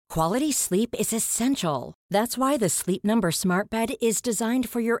Quality sleep is essential. That's why the Sleep Number Smart Bed is designed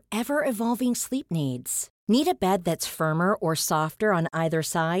for your ever-evolving sleep needs. Need a bed that's firmer or softer on either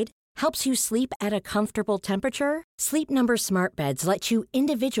side? Helps you sleep at a comfortable temperature? Sleep Number Smart Beds let you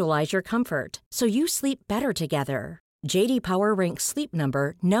individualize your comfort, so you sleep better together. J.D. Power ranks Sleep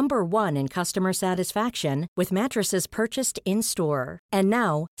Number number 1 in customer satisfaction with mattresses purchased in-store. And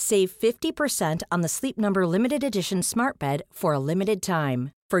now, save 50% on the Sleep Number Limited Edition Smart Bed for a limited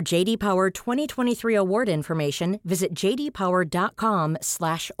time. For J.D. Power 2023 award information, visit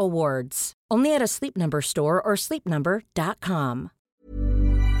jdpower.com/awards. Only at a Sleep Number store or sleepnumber.com.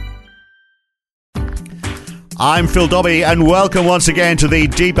 I'm Phil Dobbie, and welcome once again to the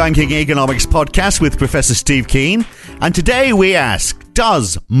Debunking Economics podcast with Professor Steve Keen. And today we ask,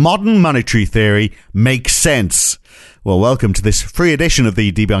 does modern monetary theory make sense? Well, welcome to this free edition of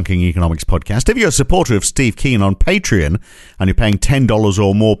the Debunking Economics podcast. If you're a supporter of Steve Keen on Patreon and you're paying $10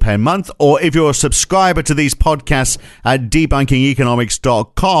 or more per month, or if you're a subscriber to these podcasts at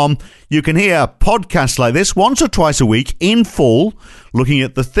debunkingeconomics.com, you can hear podcasts like this once or twice a week in full, looking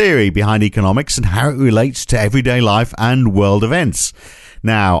at the theory behind economics and how it relates to everyday life and world events.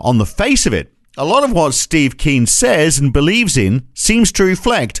 Now, on the face of it, a lot of what Steve Keen says and believes in seems to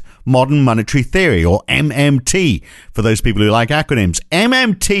reflect modern monetary theory, or MMT, for those people who like acronyms.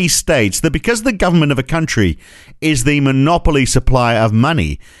 MMT states that because the government of a country is the monopoly supplier of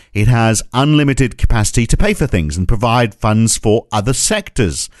money, it has unlimited capacity to pay for things and provide funds for other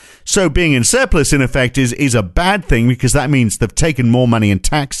sectors. So being in surplus, in effect, is a bad thing, because that means they've taken more money in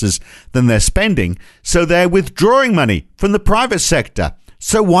taxes than they're spending, so they're withdrawing money from the private sector.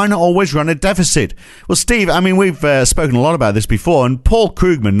 So why not always run a deficit? Well, Steve, I mean, we've spoken a lot about this before, and Paul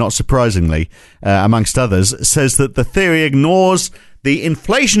Krugman, not surprisingly, amongst others, says that the theory ignores the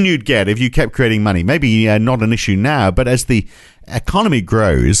inflation you'd get if you kept creating money. Maybe not an issue now, but as the economy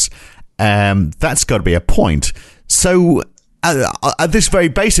grows, that's got to be a point. So at this very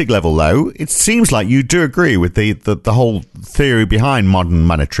basic level, though, it seems like you do agree with the whole theory behind modern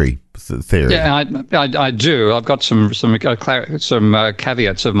monetary theory. Yeah, I do. I've got some caveats of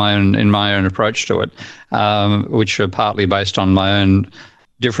my own in my own approach to it, which are partly based on my own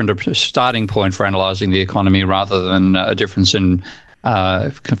different starting point for analysing the economy, rather than a difference in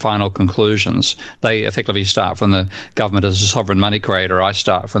final conclusions. They effectively start from the government as a sovereign money creator. I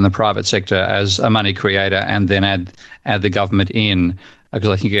start from the private sector as a money creator, and then add the government in, because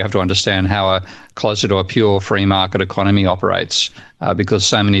I think you have to understand how closer to a pure free market economy operates, because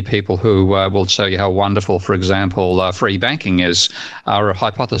so many people who will tell you how wonderful, for example, free banking is, are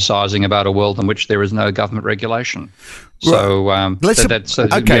hypothesizing about a world in which there is no government regulation. So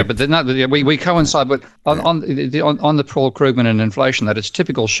okay. Yeah, but we coincide. But on the Paul Krugman and inflation, that is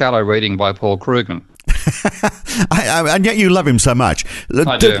typical shallow reading by Paul Krugman. And yet you love him so much.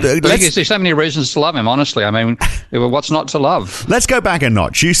 I do. There's so many reasons to love him, honestly. I mean, what's not to love? Let's go back a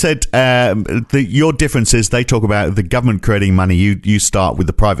notch. You said your difference is they talk about the government creating money. You start with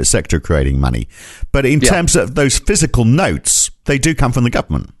the private sector creating money. But in terms of those physical notes, they do come from the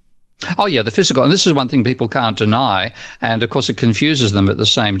government. Oh, yeah, the physical. And this is one thing people can't deny. And, of course, it confuses them at the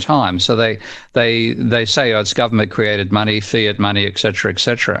same time. So they say, it's government-created money, fiat money, et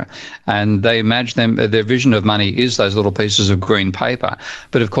cetera, and they imagine their vision of money is those little pieces of green paper.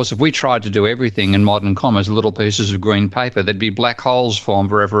 But, of course, if we tried to do everything in modern commerce, little pieces of green paper, there'd be black holes formed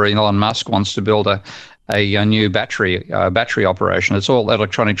wherever Elon Musk wants to build a new battery operation. It's all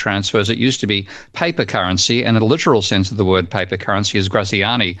electronic transfers. It used to be paper currency, and in a literal sense of the word paper currency, as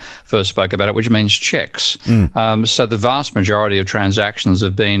Graziani first spoke about it, which means checks. So the vast majority of transactions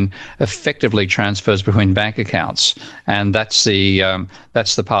have been effectively transfers between bank accounts, and that's the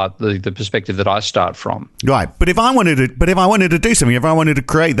part, the perspective that I start from. Right, but if I wanted to do something, if I wanted to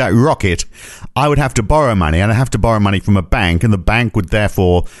create that rocket, I would have to borrow money, and I have to borrow money from a bank, and the bank would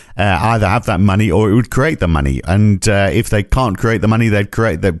therefore either have that money or it would create the money. And if they can't create the money, they'd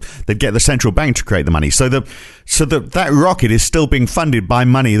get the central bank to create the money. So that rocket is still being funded by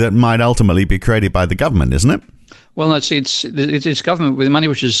money that might ultimately be created by the government, isn't it? Well, it's government with money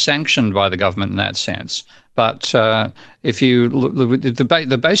which is sanctioned by the government in that sense. But if you look,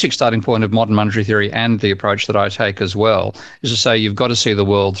 the basic starting point of modern monetary theory, and the approach that I take as well, is to say you've got to see the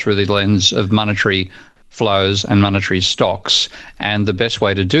world through the lens of monetary flows and monetary stocks. And the best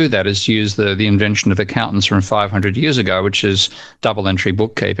way to do that is to use the invention of accountants from 500 years ago, which is double entry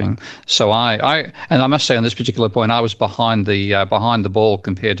bookkeeping. So I must say on this particular point, I was behind the ball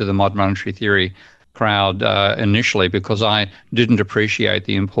compared to the modern monetary theory crowd initially, because I didn't appreciate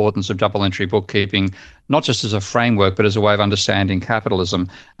the importance of double entry bookkeeping, not just as a framework, but as a way of understanding capitalism,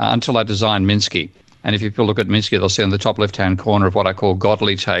 until I designed Minsky. And if you look at Minsky, they'll see on the top left-hand corner of what I call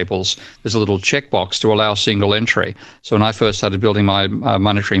godly tables, there's a little checkbox to allow single entry. So when I first started building my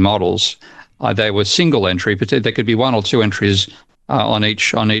monetary models, they were single entry, but there could be one or two entries on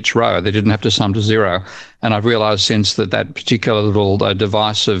each row. They didn't have to sum to zero. And I've realized since that particular little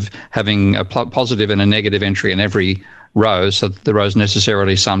device of having a positive and a negative entry in every row, so that the rows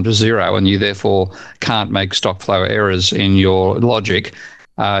necessarily sum to zero, and you therefore can't make stock flow errors in your logic,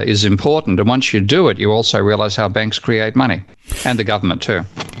 is important. And once you do it, you also realize how banks create money, and the government too.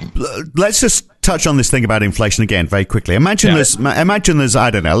 Let's just touch on this thing about inflation again very quickly. Imagine there's,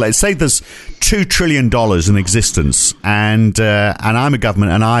 I don't know, let's say there's $2 trillion in existence, and I'm a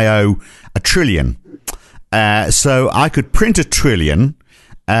government and I owe $1 trillion. So I could print $1 trillion,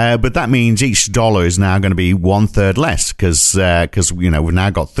 but that means each dollar is now going to be 1/3 less because we've now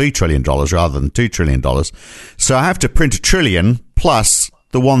got $3 trillion rather than $2 trillion. So I have to print $1 trillion plus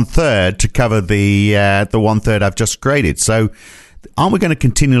the 1/3 to cover the 1/3 I've just created. So aren't we going to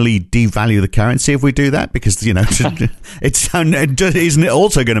continually devalue the currency if we do that? Because, isn't it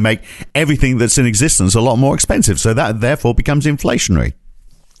also going to make everything that's in existence a lot more expensive? So that therefore becomes inflationary.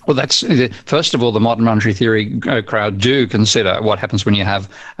 Well, that's first of all, the modern monetary theory crowd do consider what happens when you have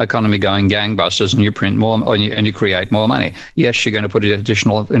economy going gangbusters and you print more and you create more money. Yes, you're going to put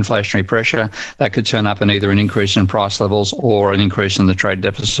additional inflationary pressure that could turn up in either an increase in price levels or an increase in the trade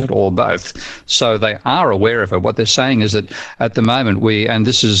deficit or both. So they are aware of it. What they're saying is that at the moment and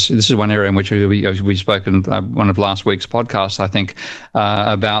this is one area in which we spoke in one of last week's podcasts, I think,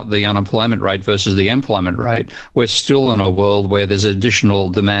 about the unemployment rate versus the employment rate. We're still in a world where there's additional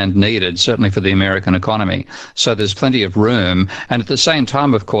demand needed, certainly for the American economy. So there's plenty of room. And at the same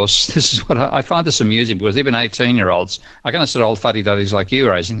time, of course, this is what I find this amusing, because even 18-year-olds, I kind of said old fuddy-duddies like you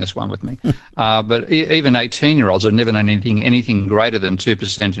raising this one with me, but even 18-year-olds have never known anything greater than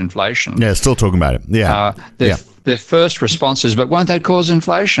 2% inflation. Yeah, still talking about it. Yeah. Their first response is, but won't that cause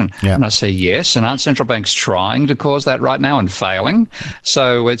inflation? Yeah. And I say, yes. And aren't central banks trying to cause that right now and failing?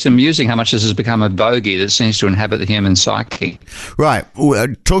 So it's amusing how much this has become a bogey that seems to inhabit the human psyche. Right.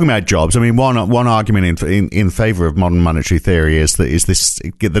 Talking about jobs, I mean, one argument in favor of modern monetary theory is that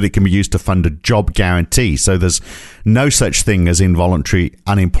it can be used to fund a job guarantee. So there's no such thing as involuntary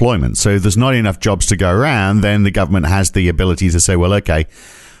unemployment. So if there's not enough jobs to go around, then the government has the ability to say, well, okay,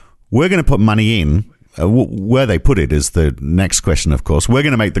 we're going to put money in. Where they put it is the next question, of course. We're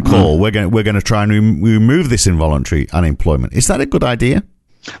going to make the call. We're going to try and remove this involuntary unemployment. Is that a good idea?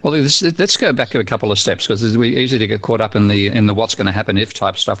 Well, let's go back a couple of steps, because it's easy to get caught up in the what's going to happen if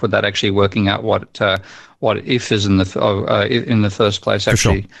type stuff without actually working out what if is in the first place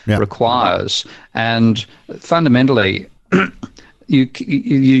actually requires. And fundamentally, we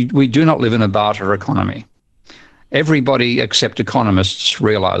do not live in a barter economy. Everybody except economists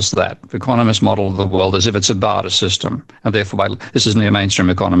realize that. Economists model the world as if it's a barter system. And therefore, this is neo-mainstream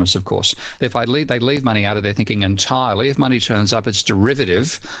economists, of course. They leave money out of their thinking entirely. If money turns up, it's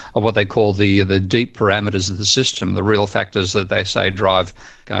derivative of what they call the deep parameters of the system, the real factors that they say drive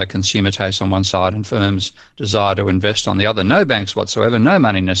consumer taste on one side and firms' desire to invest on the other. No banks whatsoever, no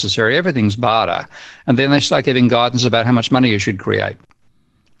money necessary, everything's barter. And then they start giving guidance about how much money you should create.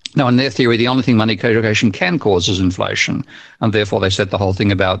 Now, in their theory, the only thing money creation can cause is inflation, and therefore they set the whole thing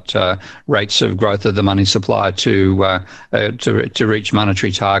about rates of growth of the money supply to reach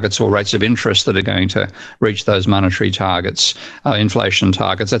monetary targets, or rates of interest that are going to reach those monetary targets, inflation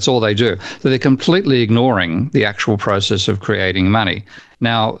targets. That's all they do. So they're completely ignoring the actual process of creating money.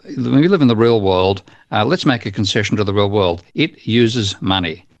 Now, when we live in the real world, let's make a concession to the real world. It uses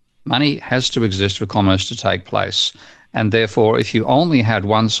money. Money has to exist for commerce to take place. And therefore, if you only had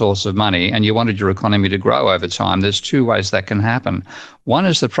one source of money and you wanted your economy to grow over time, there's two ways that can happen. One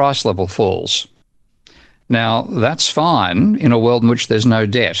is the price level falls. Now, that's fine in a world in which there's no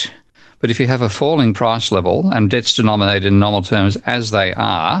debt. But if you have a falling price level and debt's denominated in nominal terms as they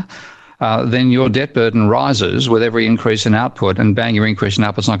are, then your debt burden rises with every increase in output, and bang, your increase in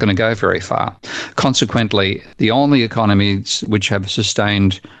output's not going to go very far. Consequently, the only economies which have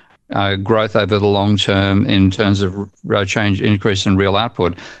sustained growth over the long term in terms of increase in real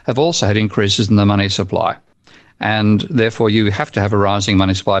output have also had increases in the money supply. And therefore, you have to have a rising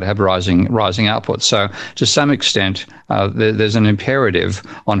money supply to have a rising output. So to some extent, there's an imperative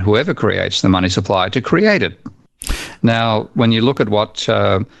on whoever creates the money supply to create it. Now, when you look at what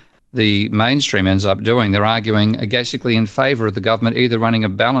the mainstream ends up doing, they're arguing basically in favour of the government either running a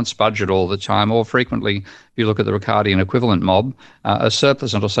balanced budget all the time or frequently you look at the Ricardian equivalent mob, a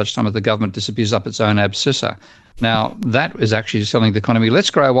surplus until such time that the government disappears up its own abscissa. Now, that is actually telling the economy, let's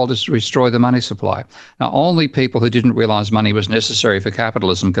grow while to destroy the money supply. Now, only people who didn't realise money was necessary for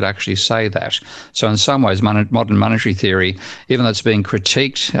capitalism could actually say that. So in some ways, modern monetary theory, even though it's being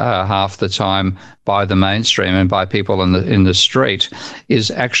critiqued half the time by the mainstream and by people in the street,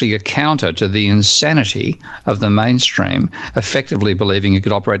 is actually a counter to the insanity of the mainstream effectively believing you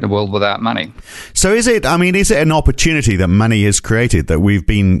could operate in a world without money. So is it an opportunity that money has created that we've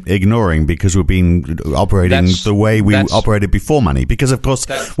been ignoring because we've been operating the way we operated before money? Because of course,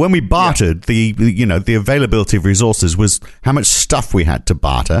 when we bartered, the availability of resources was how much stuff we had to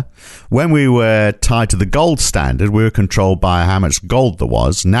barter. When we were tied to the gold standard, we were controlled by how much gold there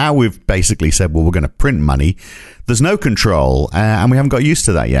was. Now we've basically said, well, we're going to print money. There's no control, and we haven't got used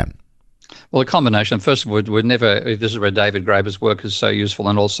to that yet. Well, a combination. First of all, we'd never. This is where David Graeber's work is so useful,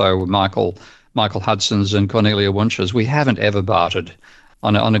 and also Michael Hudson's and Cornelia Wunsch's. We haven't ever bartered.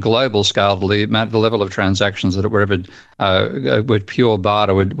 On a global scale, the level of transactions that were ever with pure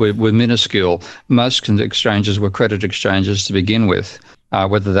barter were minuscule. Most exchanges were credit exchanges to begin with,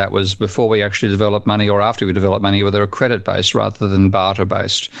 whether that was before we actually developed money or after we developed money, where they were credit-based rather than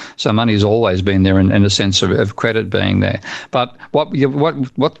barter-based. So money's always been there in a sense of credit being there. But what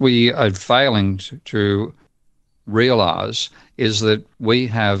we are failing to realise is that we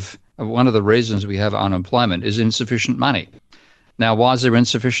have, one of the reasons we have unemployment is insufficient money. Now, why is there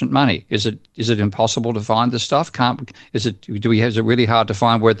insufficient money? Is it impossible to find the stuff? Is it really hard to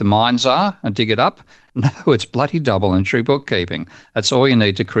find where the mines are and dig it up? No, it's bloody double entry bookkeeping. That's all you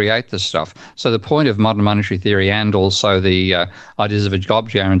need to create the stuff. So the point of modern monetary theory and also the ideas of a job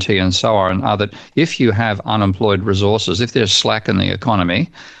guarantee and so on are that if you have unemployed resources, if there's slack in the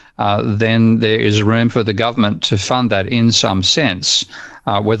economy, then there is room for the government to fund that in some sense,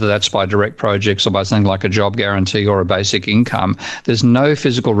 whether that's by direct projects or by something like a job guarantee or a basic income. There's no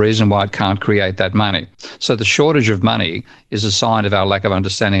physical reason why it can't create that money. So the shortage of money is a sign of our lack of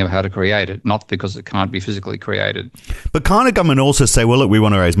understanding of how to create it, not because it can't be physically created. But can't a government also say, well, look, we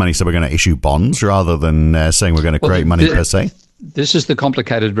want to raise money, so we're going to issue bonds rather than saying we're going to create money per se? This is the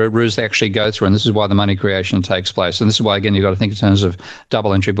complicated routes they actually go through, and this is why the money creation takes place. And this is why, again, you've got to think in terms of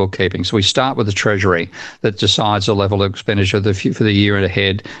double entry bookkeeping. So we start with the Treasury that decides the level of expenditure for the year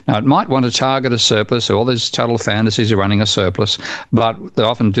ahead. Now, it might want to target a surplus. All these total fantasies are running a surplus, but they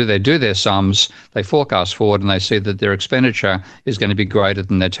often do their sums, they forecast forward, and they see that their expenditure is going to be greater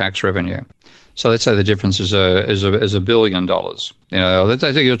than their tax revenue. So let's say the difference is $1 billion. Let's say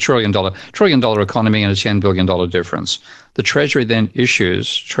a $1 trillion economy and a $10 billion difference. The Treasury then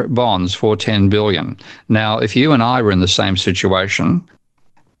issues bonds for $10 billion. Now, if you and I were in the same situation,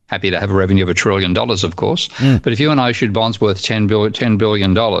 happy to have a revenue of $1 trillion, of course, but if you and I issued bonds worth $10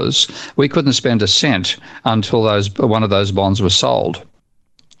 billion, we couldn't spend a cent until one of those bonds was sold.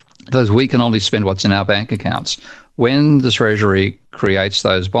 Because we can only spend what's in our bank accounts. When the Treasury creates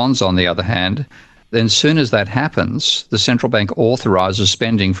those bonds, on the other hand, then as soon as that happens, the central bank authorises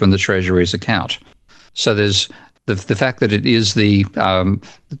spending from the Treasury's account. So there's the fact that it is the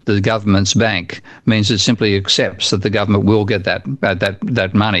government's bank means it simply accepts that the government will get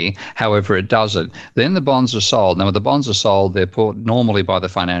that money, however it does it. Then the bonds are sold. Now, when the bonds are sold, they're bought normally by the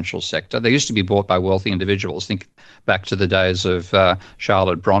financial sector. They used to be bought by wealthy individuals. Think back to the days of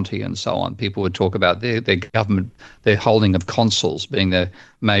Charlotte Bronte and so on. People would talk about their government, their holding of consols being their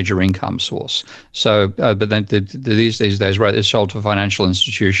major income source. So, but then these days, it's sold to financial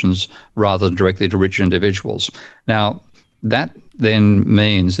institutions rather than directly to rich individuals. Now, that then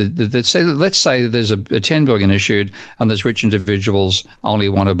means that let's say there's a $10 billion issued and those rich individuals only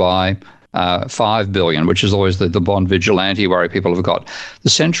want to buy $5 billion, which is always the bond vigilante worry people have got. The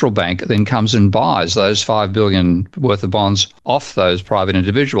central bank then comes and buys those $5 billion worth of bonds off those private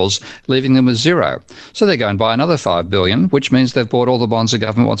individuals, leaving them with zero. So they go and buy another $5 billion, which means they've bought all the bonds the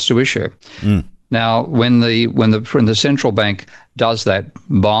government wants to issue. Now, when the central bank does that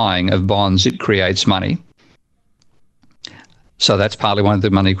buying of bonds, it creates money. So that's partly one of the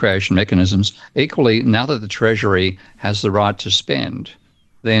money creation mechanisms. Equally, now that the Treasury has the right to spend,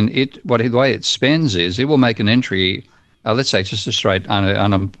 then the way it spends is it will make an entry. Let's say it's just a straight let's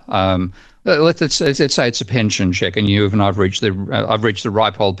say it's a pension check, and you and I've reached the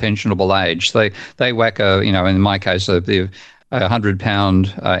ripe old pensionable age. They whack in my case a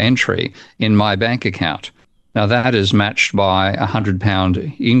 £100 entry in my bank account. Now that is matched by a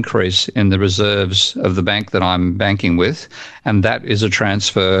 £100 increase in the reserves of the bank that I'm banking with, and that is a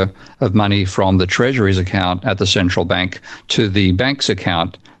transfer of money from the Treasury's account at the central bank to the bank's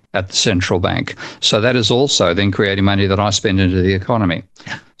account at the central bank. So that is also then creating money that I spend into the economy.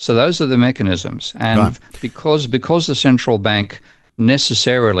 So those are the mechanisms. And because the central bank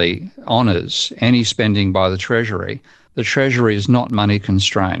necessarily honours any spending by the Treasury is not money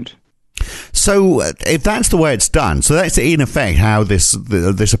constrained. So if that's the way it's done, so that's in effect how this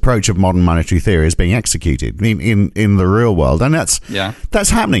approach of modern monetary theory is being executed in the real world, and that's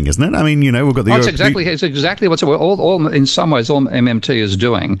happening, isn't it? I mean, we've got the it's exactly what's all in some ways all MMT is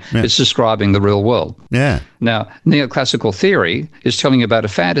doing. Yeah. It's describing the real world. Yeah. Now, neoclassical theory is telling you about a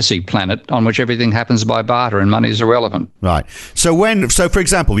fantasy planet on which everything happens by barter and money is irrelevant. Right. So for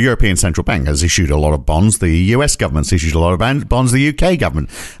example, the European Central Bank has issued a lot of bonds. The US government's issued a lot of bonds. The UK government.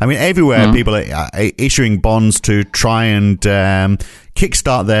 I mean, everywhere people are issuing bonds to try and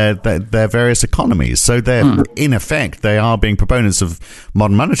kickstart their various economies. So in effect, they are being proponents of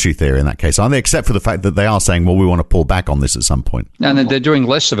modern monetary theory in that case, aren't they? Except for the fact that they are saying, well, we want to pull back on this at some point. And they're doing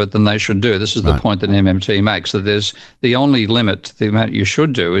less of it than they should do. This is the point that MMT makes, that there's the only limit, the amount you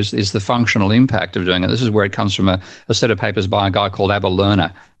should do is the functional impact of doing it. This is where it comes from a set of papers by a guy called Abba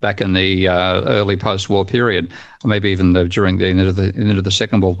Lerner back in the early post-war period, or maybe even during the end of the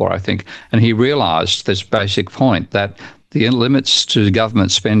Second World War, I think. And he realised this basic point that the limits to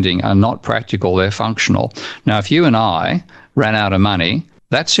government spending are not practical, they're functional. Now, if you and I ran out of money,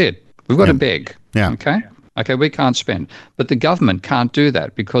 that's it. We've got to beg. Yeah. Okay, we can't spend. But the government can't do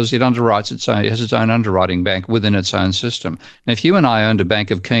that because it underwrites it has its own underwriting bank within its own system. And if you and I owned a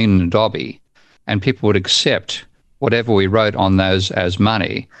bank of Keenan and Dobby and people would accept whatever we wrote on those as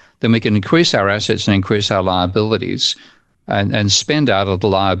money, then we can increase our assets and increase our liabilities and spend out of the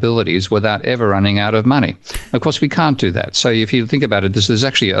liabilities without ever running out of money. Of course, we can't do that. So if you think about it, there's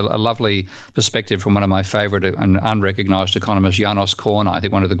actually a lovely perspective from one of my favourite and unrecognised economists, János Kornai, I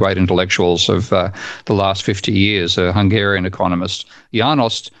think one of the great intellectuals of the last 50 years, a Hungarian economist.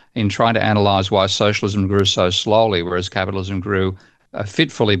 János, in trying to analyse why socialism grew so slowly, whereas capitalism grew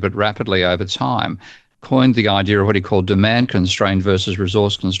fitfully but rapidly over time, coined the idea of what he called demand-constrained versus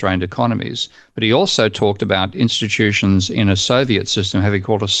resource-constrained economies. But he also talked about institutions in a Soviet system having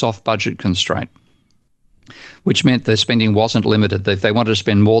called a soft budget constraint, which meant their spending wasn't limited. If they wanted to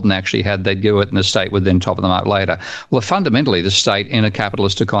spend more than they actually had, they'd do it and the state would then top them up later. Well, fundamentally, the state in a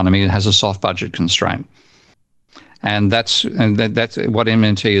capitalist economy has a soft budget constraint. And that's what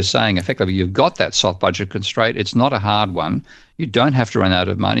MMT is saying. Effectively, you've got that soft budget constraint. It's not a hard one. You don't have to run out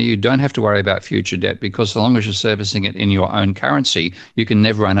of money. You don't have to worry about future debt because so long as you're servicing it in your own currency, you can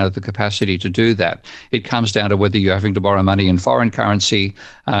never run out of the capacity to do that. It comes down to whether you're having to borrow money in foreign currency.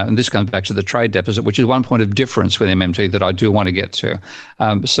 And this comes back to the trade deficit, which is one point of difference with MMT that I do want to get to.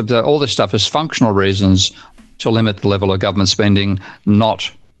 All this stuff is functional reasons to limit the level of government spending, not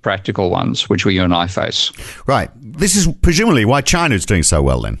practical ones, which you and I face. Right. This is presumably why China's doing so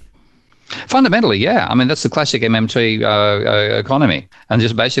well then. Fundamentally, yeah. I mean, that's the classic MMT economy. And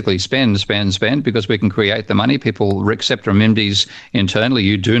just basically spend, because we can create the money. People accept remedies internally.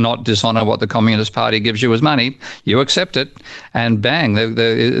 You do not dishonour what the Communist Party gives you as money. You accept it, and bang.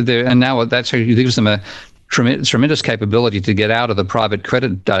 And now that's how it gives them a tremendous capability to get out of the private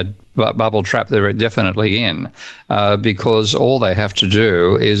credit bubble trap they're definitely in, because all they have to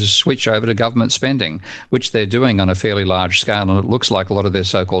do is switch over to government spending, which they're doing on a fairly large scale. And it looks like a lot of their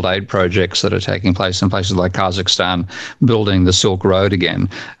so-called aid projects that are taking place in places like Kazakhstan, building the Silk Road again,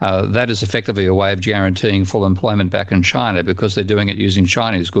 that is effectively a way of guaranteeing full employment back in China because they're doing it using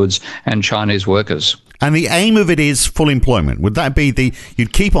Chinese goods and Chinese workers. And the aim of it is full employment. Would that be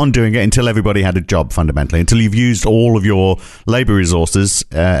you'd keep on doing it until everybody had a job, fundamentally, until you've used all of your labour resources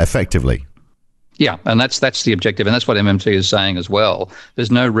effectively? Yeah, and that's the objective, and that's what MMT is saying as well. There's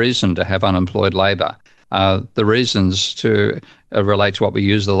no reason to have unemployed labour. The reasons to relate to what we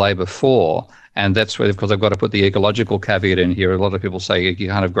use the labour for, and that's where, because I've got to put the ecological caveat in here. A lot of people say you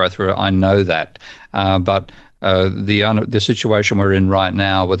kind of grow through it. I know that, but the situation we're in right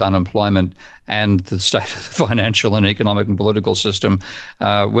now with unemployment and the state of the financial and economic and political system,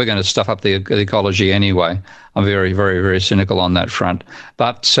 we're going to stuff up the ecology anyway. I'm very, very, very cynical on that front.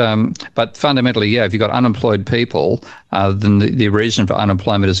 But fundamentally, yeah, if you've got unemployed people, then the reason for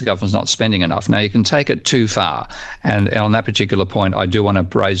unemployment is the government's not spending enough. Now, you can take it too far. And on that particular point, I do want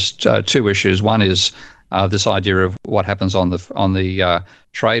to raise two issues. One is this idea of what happens on the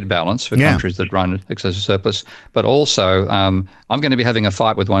trade balance for countries that run excessive surplus. But also, I'm going to be having a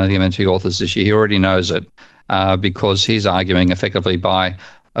fight with one of the MMT authors this year. He already knows it because he's arguing effectively by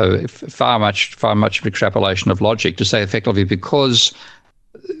far much extrapolation of logic to say effectively because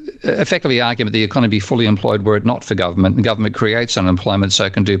effectively argument the economy be fully employed were it not for government, and government creates unemployment so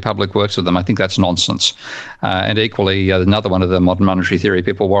it can do public works with them. I think that's nonsense. And equally, another one of the modern monetary theory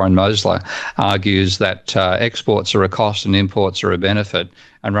people, Warren Mosler, argues that exports are a cost and imports are a benefit,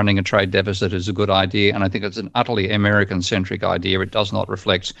 and running a trade deficit is a good idea. And I think it's an utterly American-centric idea. It does not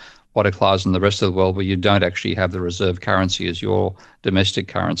reflect what applies in the rest of the world, where you don't actually have the reserve currency as your domestic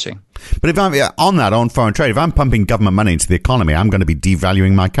currency. But if I'm on foreign trade, if I'm pumping government money into the economy, I'm going to be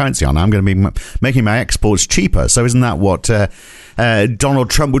devaluing my currency I'm going to be making my exports cheaper. So isn't that what Donald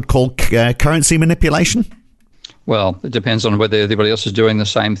Trump would call currency manipulation? Well, it depends on whether everybody else is doing the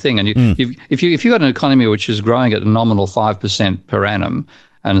same thing. And if you've got an economy which is growing at a nominal 5% per annum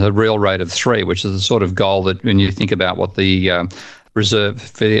and a real rate of 3%, which is the sort of goal that when you think about what the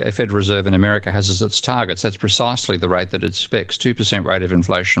Federal Reserve in America has as its targets, that's precisely the rate that it expects: 2% rate of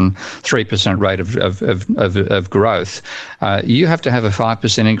inflation, 3% rate of growth. You have to have a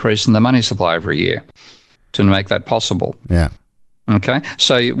 5% increase in the money supply every year to make that possible. Yeah. Okay.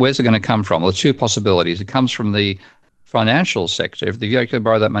 So where's it going to come from? Well, two possibilities. It comes from the financial sector. If you can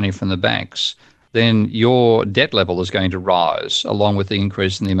borrow that money from the banks, then your debt level is going to rise along with the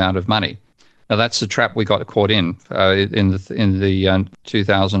increase in the amount of money. Now, that's the trap we got caught in the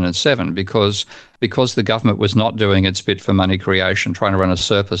 2007 because the government was not doing its bit for money creation, trying to run a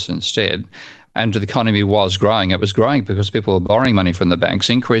surplus instead, and the economy was growing. It was growing because people were borrowing money from the banks,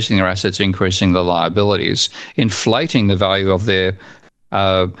 increasing their assets, increasing the liabilities, inflating the value of their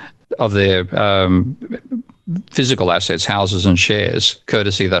physical assets, houses and shares,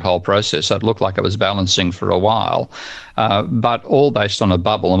 courtesy of that whole process. So it looked like it was balancing for a while, but all based on a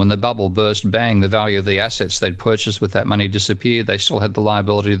bubble. And when the bubble burst, bang, the value of the assets they'd purchased with that money disappeared. They still had the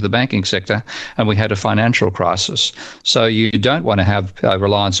liability of the banking sector, and we had a financial crisis. So you don't want to have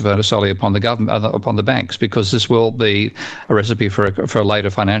reliance solely upon the government, upon the banks, because this will be a recipe for a later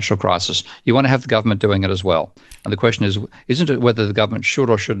financial crisis. You want to have the government doing it as well. And the question is, isn't it whether the government should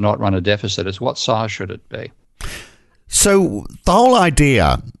or should not run a deficit? It's what size should it be? So the whole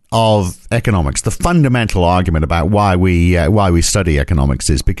idea of economics, the fundamental argument about why we study economics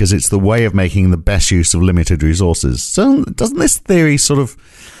is because it's the way of making the best use of limited resources. So doesn't this theory sort of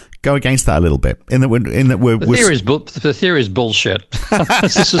go against that a little bit? The theory is bullshit.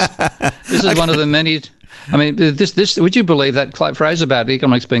 This is one of the many. I mean, this. Would you believe that phrase about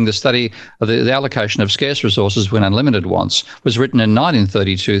economics being the study of the allocation of scarce resources when unlimited wants was written in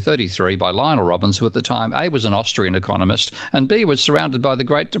 1932-33 by Lionel Robbins, who at the time A was an Austrian economist and B was surrounded by the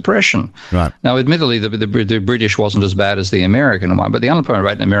Great Depression. Right. Now, admittedly, the British wasn't as bad as the American one, but the unemployment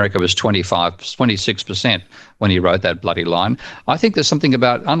rate in America was 26% when he wrote that bloody line. I think there's something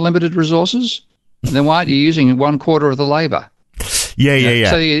about unlimited resources. Then why are you using 1/4 of the labour? Yeah.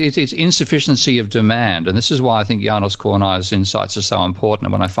 So it's insufficiency of demand. And this is why I think Janos Kornai's insights are so important.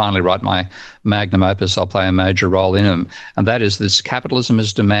 And when I finally write my magnum opus, I'll play a major role in them. And that is this: capitalism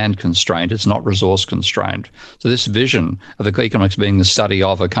is demand constrained. It's not resource constrained. So this vision of economics being the study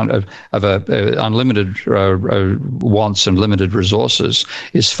of unlimited wants and limited resources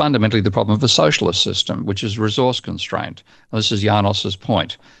is fundamentally the problem of a socialist system, which is resource constrained. And this is Janos's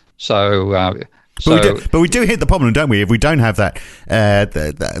point. So... But we do hit the problem, don't we? If we don't have that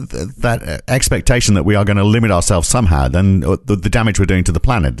that expectation that we are going to limit ourselves somehow, then the damage we're doing to the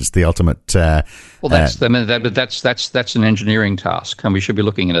planet is the ultimate. That's an engineering task, and we should be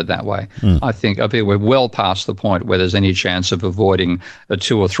looking at it that way. I think we're well past the point where there's any chance of avoiding a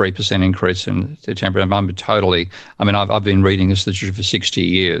 2 or 3% increase in temperature. I've been reading this literature for 60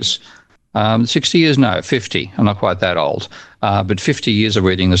 years. 60 years? No, 50. I'm not quite that old. But 50 years of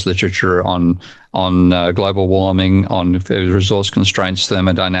reading this literature on global warming, on resource constraints,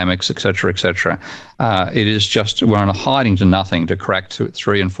 thermodynamics, et cetera, it is just we're on a hiding to nothing to crack to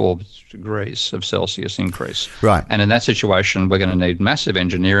 3 and 4 degrees of Celsius increase. Right. And in that situation, we're going to need massive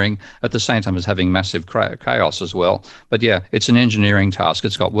engineering at the same time as having massive chaos as well. But yeah, it's an engineering task.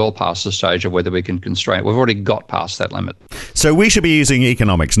 It's got well past the stage of whether we can constrain it. We've already got past that limit. So we should be using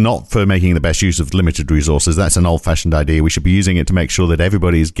economics not for making the best use of limited resources. That's an old-fashioned idea. We should be using it to make sure that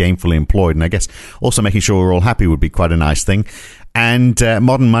everybody is gainfully employed. And I guess also making sure we're all happy would be quite a nice thing. And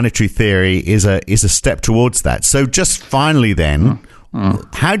modern monetary theory is a step towards that. So just finally then...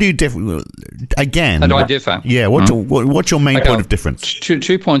 How do you differ? Again, how do I differ? Yeah, what's your main point of difference?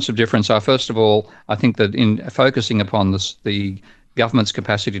 Two points of difference are, first of all, I think that in focusing upon the government's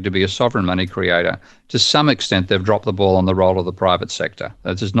capacity to be a sovereign money creator, to some extent they've dropped the ball on the role of the private sector.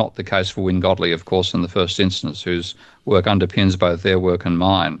 That is not the case for Wynne Godley, of course, in the first instance, whose work underpins both their work and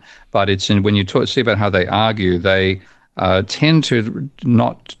mine. But it's when you see about how they argue, they tend to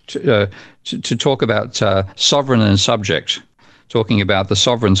not to talk about sovereign and subject. talking about the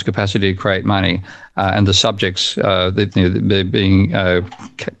sovereign's capacity to create money and the subjects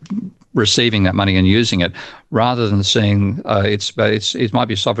receiving that money and using it, rather than seeing it might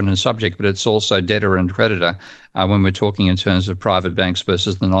be sovereign and subject, but it's also debtor and creditor when we're talking in terms of private banks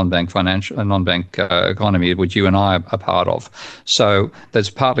versus the non-bank economy, which you and I are part of. So there's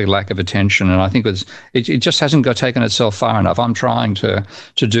partly lack of attention, and I think it just hasn't taken itself far enough. I'm trying to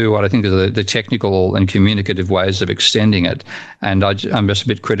do what I think are the technical and communicative ways of extending it, and I'm just a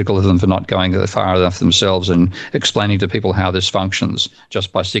bit critical of them for not going far enough themselves and explaining to people how this functions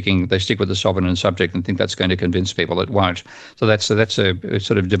just by they stick with the sovereign and subject and think that's going to convince people. It won't. So that's a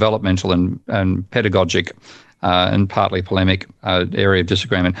sort of developmental and pedagogic and partly polemic area of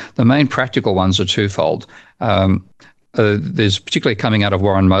disagreement. The main practical ones are twofold. There's particularly coming out of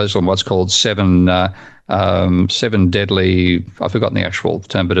Warren Mosler what's called seven deadly, I've forgotten the actual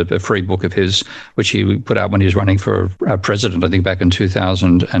term, but a free book of his, which he put out when he was running for president, I think back in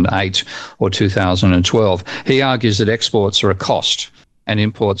 2008 or 2012. He argues that exports are a cost and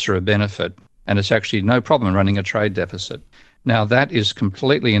imports are a benefit, and it's actually no problem running a trade deficit. Now, that is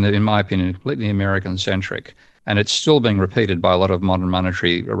completely, in my opinion, completely American-centric, and it's still being repeated by a lot of modern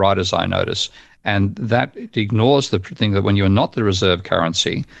monetary writers, I notice, and that ignores the thing that when you're not the reserve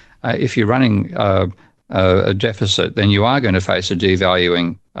currency, if you're running a deficit, then you are going to face a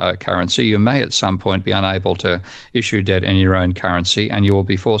devaluing currency. You may at some point be unable to issue debt in your own currency, and you will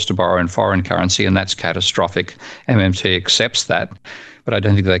be forced to borrow in foreign currency, and that's catastrophic. MMT accepts that, but I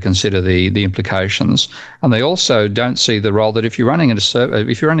don't think they consider the implications. And they also don't see the role that if you're running a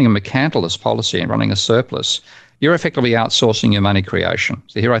mercantilist policy and running a surplus, you're effectively outsourcing your money creation.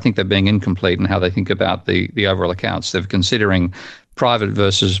 So here I think they're being incomplete in how they think about the overall accounts. They're considering private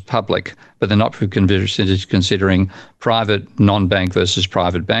versus public, but they're not considering private non-bank versus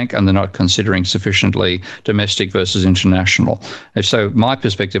private bank, and they're not considering sufficiently domestic versus international. And so my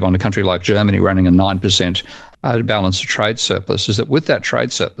perspective on a country like Germany running a 9% balance of trade surplus is that with that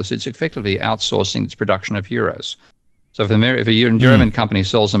trade surplus, it's effectively outsourcing its production of euros. So if a German company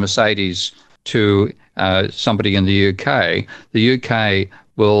sells a Mercedes to somebody in the UK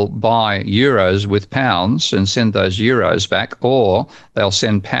will buy euros with pounds and send those euros back, or they'll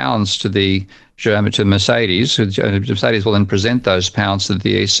send pounds to Mercedes. Mercedes will then present those pounds to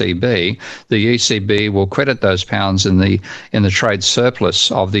the ECB. The ECB will credit those pounds in the trade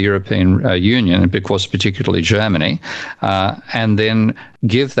surplus of the European Union, and of course particularly Germany, and then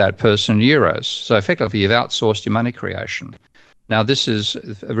give that person euros. So effectively you've outsourced your money creation. Now, this is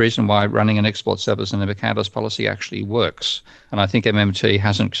a reason why running an export surplus and a mercantilist policy actually works. And I think MMT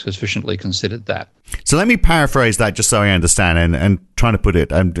hasn't sufficiently considered that. So let me paraphrase that just so I understand and trying to put it,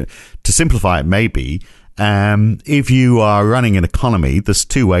 to simplify it maybe, if you are running an economy, there's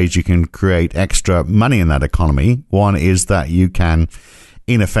two ways you can create extra money in that economy. One is that you can,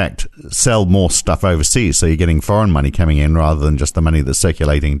 in effect, sell more stuff overseas. So you're getting foreign money coming in rather than just the money that's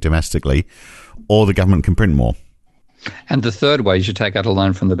circulating domestically, or the government can print more. And the third way is you take out a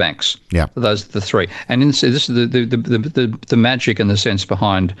loan from the banks. Yeah, those are the three. And this is the magic and the sense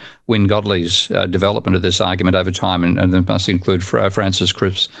behind Wynne Godley's development of this argument over time, and it must include Francis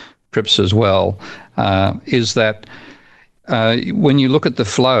Cripps as well, is that when you look at the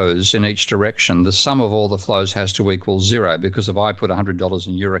flows in each direction, the sum of all the flows has to equal zero, because if I put $100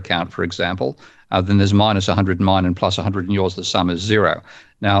 in your account, for example, then there's minus 100 in mine and plus 100 in yours, the sum is zero.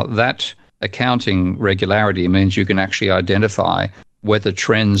 Now, that accounting regularity means you can actually identify whether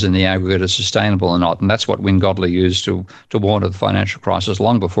trends in the aggregate are sustainable or not. And that's what Wynne Godley used to warn of the financial crisis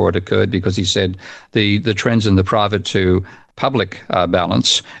long before it occurred, because he said the trends in the private to public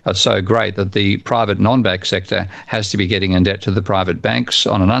balance are so great that the private non-bank sector has to be getting in debt to the private banks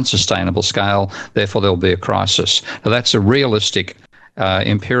on an unsustainable scale. Therefore, there'll be a crisis. Now, that's a realistic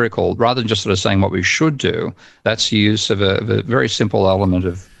empirical, rather than just sort of saying what we should do, that's the use of a very simple element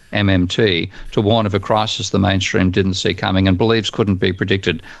of MMT to warn of a crisis the mainstream didn't see coming and believes couldn't be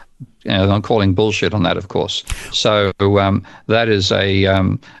predicted. I'm calling bullshit on that, of course. So that is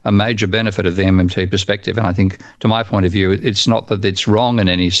a major benefit of the MMT perspective. And I think, to my point of view, it's not that it's wrong in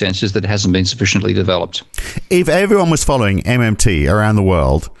any sense, it's that it hasn't been sufficiently developed. If everyone was following MMT around the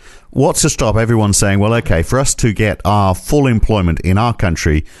world, what's to stop everyone saying, well, okay, for us to get our full employment in our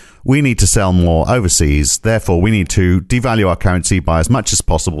country, we need to sell more overseas. Therefore, we need to devalue our currency by as much as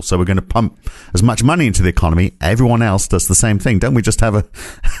possible. So we're going to pump as much money into the economy. Everyone else does the same thing. Don't we just have a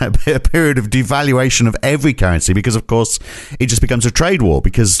period of devaluation of every currency? Because, of course, it just becomes a trade war,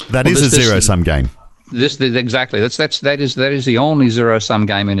 because that is a zero-sum game. Exactly. That is the only zero-sum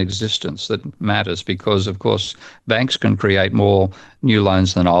game in existence that matters, because, of course, banks can create more new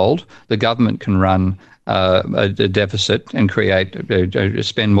loans than old. The government can run a deficit and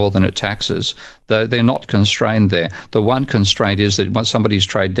spend more than it taxes. They're not constrained there. The one constraint is that somebody's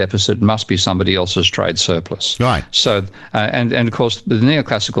trade deficit must be somebody else's trade surplus. Right. So, and of course, the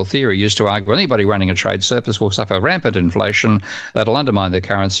neoclassical theory used to argue anybody running a trade surplus will suffer rampant inflation. That'll undermine their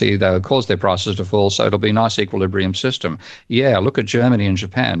currency. They'll cause their prices to fall. So it'll be a nice equilibrium system. Yeah, look at Germany and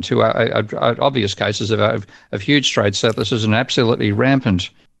Japan, two obvious cases of huge trade surpluses and absolutely rampant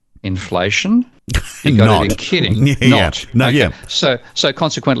inflation. You got to be kidding. Not. No, okay. yeah. So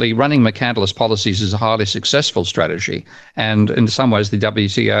consequently, running mercantilist policies is a highly successful strategy. And in some ways, the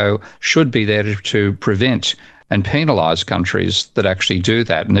WTO should be there to prevent and penalise countries that actually do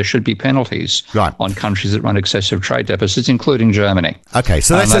that. And there should be penalties on countries that run excessive trade deficits, including Germany. Okay,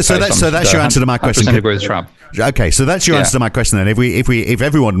 so that's your answer to my question. I agree with Trump. Okay, so that's your answer to my question then. If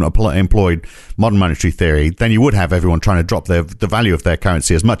everyone employed modern monetary theory, then you would have everyone trying to drop the value of their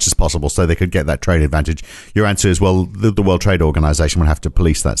currency as much as possible so they could get that trade advantage. Your answer is, well, the World Trade Organization would have to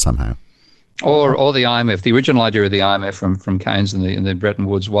police that somehow. Or the IMF. The original idea of the IMF from Keynes and the Bretton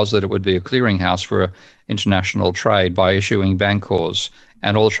Woods was that it would be a clearinghouse for international trade by issuing bancors,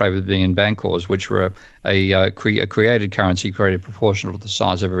 and all trade would be in bancors, which were a created currency created proportional to the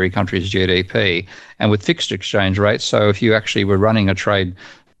size of every country's GDP, and with fixed exchange rates. So if you actually were running a trade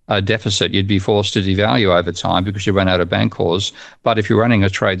deficit, you'd be forced to devalue over time because you run out of bancors. But if you're running a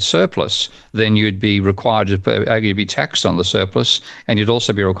trade surplus, then you'd be required to you'd be taxed on the surplus, and you'd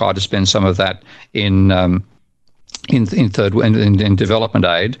also be required to spend some of that in development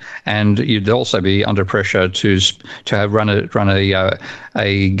aid, and you'd also be under pressure to run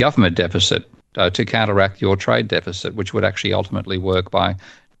a government deficit to counteract your trade deficit, which would actually ultimately work by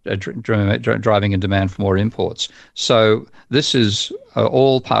driving a demand for more imports. So this is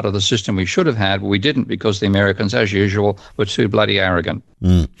all part of the system we should have had, but we didn't because the Americans, as usual, were too bloody arrogant.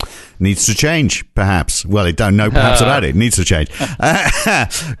 Needs to change, perhaps. Well, I don't know perhaps about it. Needs to change.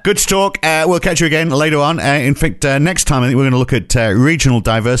 Good to talk. We'll catch you again later on. In fact, next time I think we're going to look at regional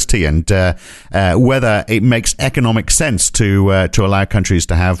diversity and whether it makes economic sense to allow countries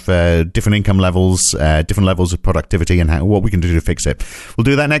to have different income levels, different levels of productivity, and what we can do to fix it. We'll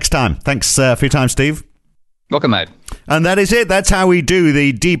do that next time. Thanks for your time, Steve. Welcome, mate. And that is it. That's how we do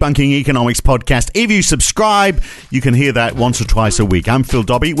the Debunking Economics podcast. If you subscribe, you can hear that once or twice a week. I'm Phil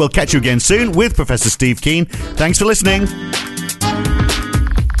Dobbie. We'll catch you again soon with Professor Steve Keen. Thanks for listening.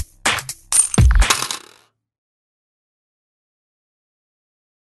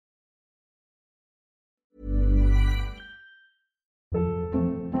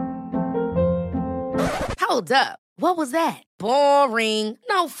 Hold up. What was that? Boring.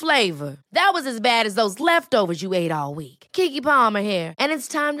 No flavor. That was as bad as those leftovers you ate all week. Keke Palmer here. And it's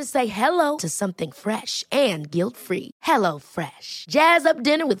time to say hello to something fresh and guilt-free. Hello Fresh. Jazz up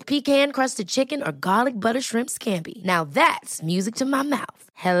dinner with pecan-crusted chicken or garlic butter shrimp scampi. Now that's music to my mouth.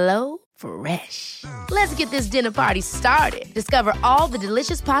 Hello Fresh. Let's get this dinner party started. Discover all the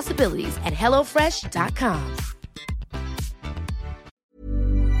delicious possibilities at HelloFresh.com.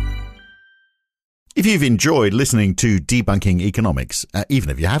 If you've enjoyed listening to Debunking Economics, even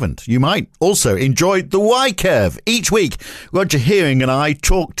if you haven't, you might also enjoy The Y-Curve. Each week, Roger Hearing and I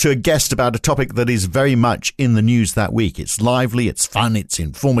talk to a guest about a topic that is very much in the news that week. It's lively, it's fun, it's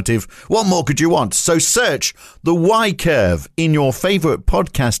informative. What more could you want? So search The Y-Curve in your favourite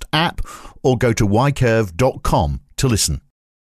podcast app or go to ycurve.com to listen.